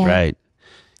every day. Right.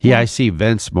 Yeah, I see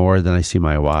Vince more than I see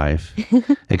my wife,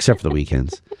 except for the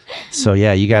weekends. So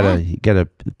yeah, you gotta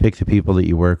pick the people that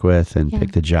you work with and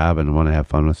pick the job and want to have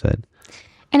fun with it.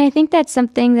 And I think that's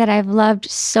something that I've loved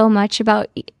so much about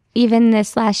even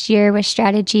this last year with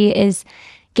Strategie is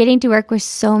getting to work with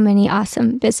so many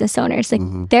awesome business owners.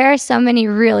 Like there are so many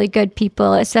really good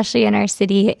people, especially in our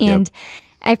city, and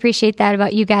I appreciate that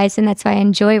about you guys, and that's why I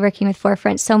enjoy working with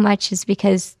Forefront so much, is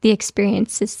because the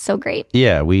experience is so great.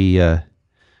 Yeah,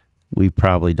 we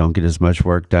probably don't get as much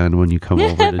work done when you come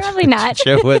over to probably not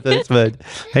show with us, but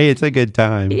hey, it's a good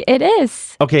time. It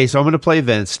is. Okay, so I'm going to play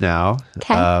Vince now.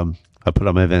 Okay. I put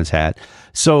on my Vince hat.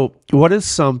 So what is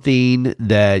something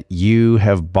that you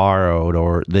have borrowed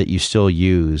or that you still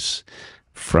use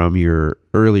from your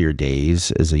earlier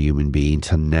days as a human being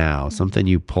to now, something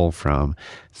you pull from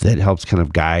that helps kind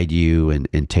of guide you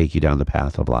and take you down the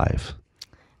path of life?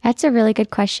 That's a really good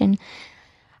question.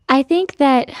 I think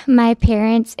that my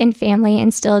parents and family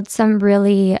instilled some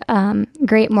really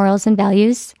great morals and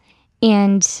values,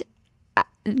 and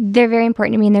they're very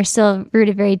important to me, and they're still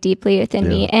rooted very deeply within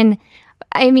me. And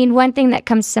I mean, one thing that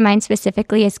comes to mind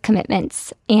specifically is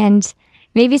commitments. And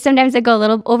maybe sometimes I go a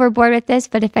little overboard with this,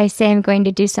 but if I say I'm going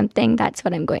to do something, that's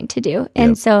what I'm going to do.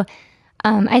 And so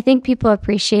I think people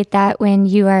appreciate that when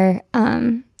you are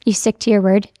you stick to your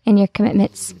word, and your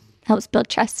commitments helps build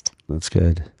trust. That's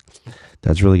good.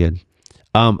 That's really good.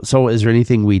 So is there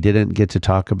anything we didn't get to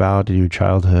talk about in your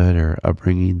childhood or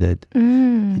upbringing that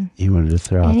you wanted to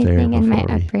throw out there? Anything in my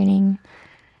upbringing?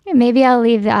 Maybe I'll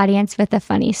leave the audience with a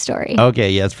funny story.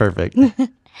 Okay, yeah, that's perfect.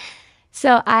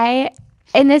 So I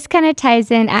And this kind of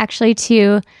ties in actually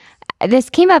to, this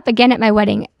came up again at my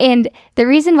wedding. And the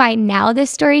reason why now this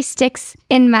story sticks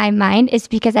in my mind is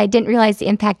because I didn't realize the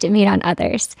impact it made on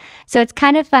others. So it's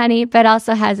kind of funny, but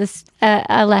also has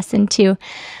a lesson too.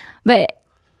 But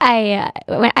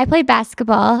when I played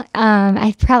basketball,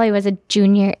 I probably was a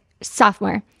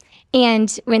sophomore.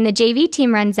 And when the JV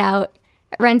team runs out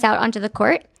onto the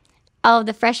court, all of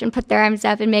the freshmen put their arms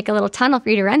up and make a little tunnel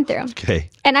for you to run through. Okay.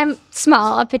 And I'm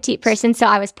small, a petite person, so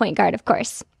I was point guard, of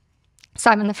course. So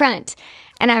I'm in the front.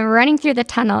 And I'm running through the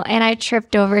tunnel, and I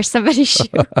tripped over somebody's shoe.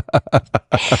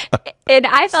 And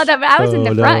I fell down, but I was in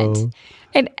the front.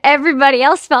 And everybody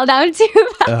else fell down, too,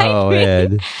 behind me.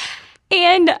 Man.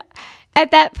 And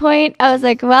at that point, I was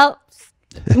like, well,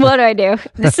 what do I do?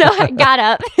 So I got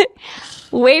up,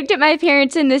 waved at my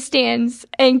parents in the stands,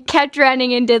 and kept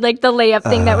running and did like the layup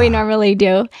thing that we normally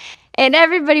do. And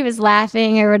everybody was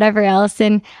laughing or whatever else.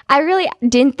 And I really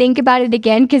didn't think about it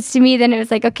again, because to me, then it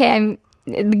was like, okay, I'm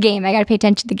the game. I got to pay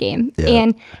attention to the game. Yeah.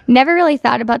 And never really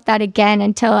thought about that again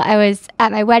until I was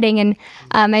at my wedding, and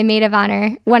my maid of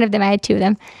honor, one of them, I had two of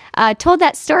them, told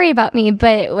that story about me.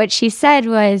 But what she said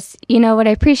was, what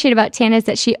I appreciate about Tanna is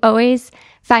that she always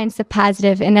finds the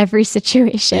positive in every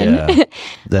situation. Yeah,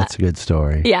 that's a good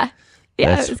story. Yeah,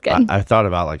 it was good. I thought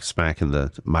about like smacking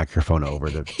the microphone over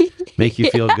to make you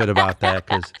feel good about that,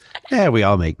 because we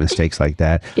all make mistakes like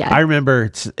that. Yeah. I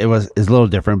remember it was a little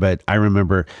different, but I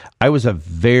remember I was a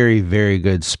very, very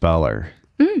good speller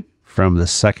from the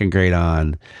second grade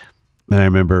on. And I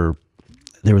remember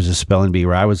there was a spelling bee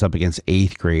where I was up against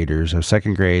eighth graders, or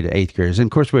second grade, eighth graders. And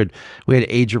of course we had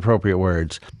age appropriate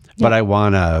words, but I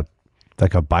won a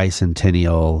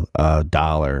bicentennial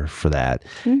dollar for that.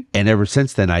 And ever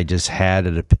since then, I just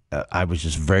had I was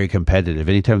just very competitive.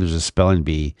 Anytime there's a spelling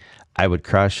bee, I would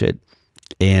crush it.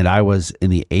 And I was in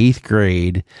the eighth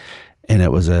grade, and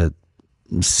it was a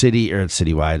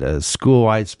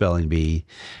school-wide spelling bee.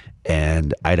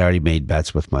 And I'd already made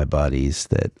bets with my buddies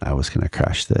that I was going to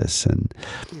crush this. And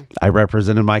I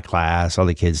represented my class. All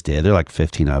the kids did. There are like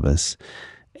 15 of us.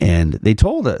 And they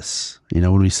told us,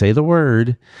 when we say the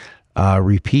word,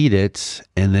 repeat it,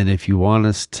 and then if you want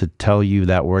us to tell you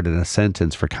that word in a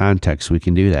sentence for context, we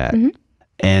can do that.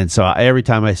 And so every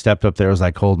time I stepped up there, I was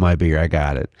like, hold my beer, I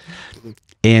got it.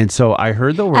 And so I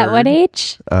heard the word. At what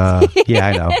age? Yeah,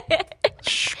 I know.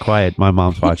 Shh, quiet, my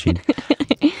mom's watching.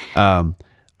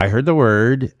 I heard the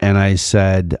word, and I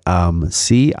said,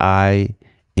 CINNAMON,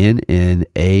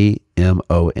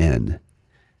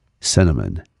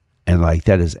 cinnamon. And like,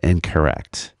 that is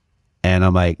incorrect. And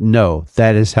I'm like, no,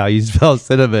 that is how you spell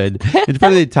cinnamon in front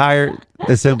of the entire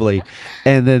assembly.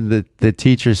 And then the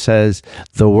teacher says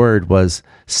the word was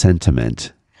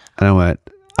sentiment. And I went,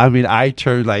 I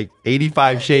turned like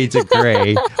 85 shades of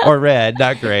gray, or red,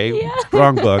 not gray,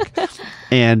 wrong book.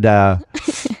 And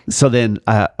so then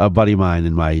a buddy of mine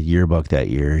in my yearbook that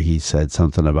year, he said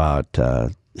something about,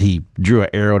 he drew an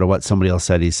arrow to what somebody else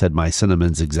said. He said, my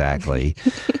sentiments exactly.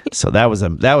 So that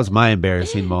was my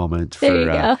embarrassing moment.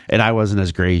 And I wasn't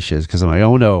as gracious, because I'm like,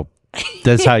 oh no,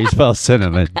 that's how you spell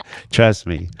cinnamon. Trust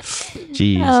me.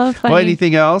 Jeez. Oh, well,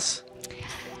 anything else?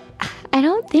 I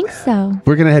don't think so.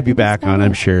 We're gonna have you back on,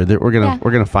 I'm sure. That we're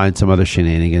gonna find some other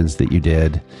shenanigans that you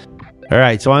did. All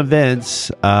right, so I'm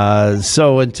Vince.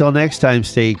 So until next time,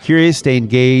 stay curious, stay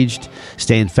engaged,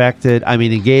 stay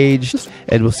engaged,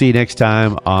 and we'll see you next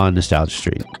time on Nostalgia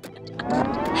Street.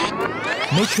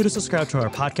 Make sure to subscribe to our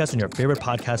podcast on your favorite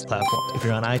podcast platform. If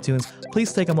you're on iTunes,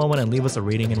 please take a moment and leave us a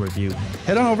rating and review.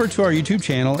 Head on over to our YouTube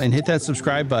channel and hit that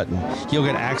subscribe button. You'll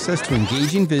get access to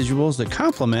engaging visuals that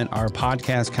complement our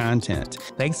podcast content.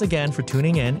 Thanks again for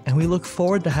tuning in, and we look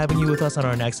forward to having you with us on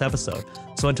our next episode.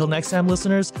 So until next time,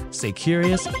 listeners, stay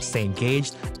curious, stay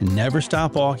engaged, and never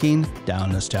stop walking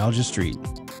down Nostalgia Street.